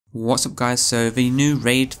What's up guys, so the new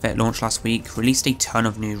raid that launched last week released a ton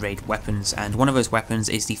of new raid weapons, and one of those weapons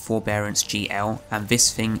is the Forbearance GL, and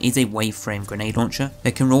this thing is a waveframe grenade launcher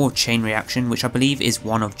that can roll chain reaction, which I believe is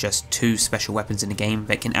one of just 2 special weapons in the game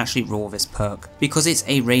that can actually roll this perk. Because it's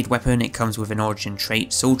a raid weapon, it comes with an origin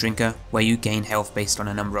trait, Soul Drinker, where you gain health based on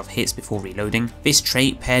a number of hits before reloading. This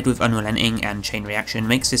trait paired with Unrelenting and Chain reaction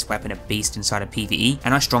makes this weapon a beast inside of PvE,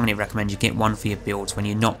 and I strongly recommend you get one for your builds when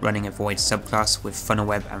you're not running a void subclass with funnel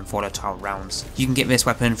web and volatile rounds. You can get this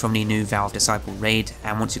weapon from the new Valve Disciple raid,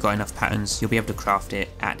 and once you've got enough patterns you'll be able to craft it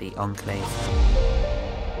at the Enclave.